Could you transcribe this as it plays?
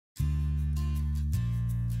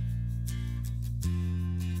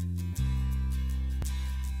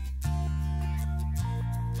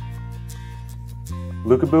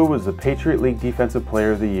Lukabu was the Patriot League Defensive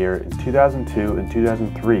Player of the Year in 2002 and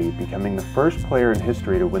 2003, becoming the first player in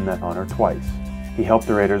history to win that honor twice. He helped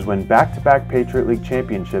the Raiders win back-to-back Patriot League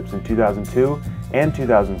championships in 2002 and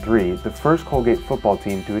 2003, the first Colgate football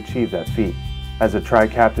team to achieve that feat. As a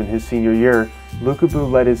tri-captain his senior year,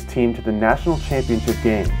 Lukabu led his team to the national championship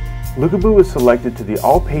game. Lukabu was selected to the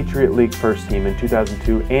All-Patriot League first team in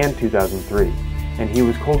 2002 and 2003, and he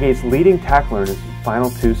was Colgate's leading tackler in his final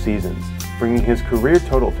 2 seasons, bringing his career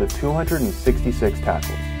total to 266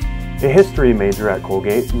 tackles. A history major at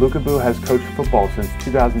Colgate, Lukabu has coached football since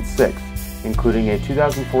 2006, including a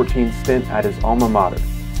 2014 stint at his alma mater,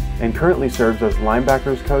 and currently serves as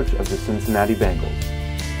linebackers coach of the Cincinnati Bengals.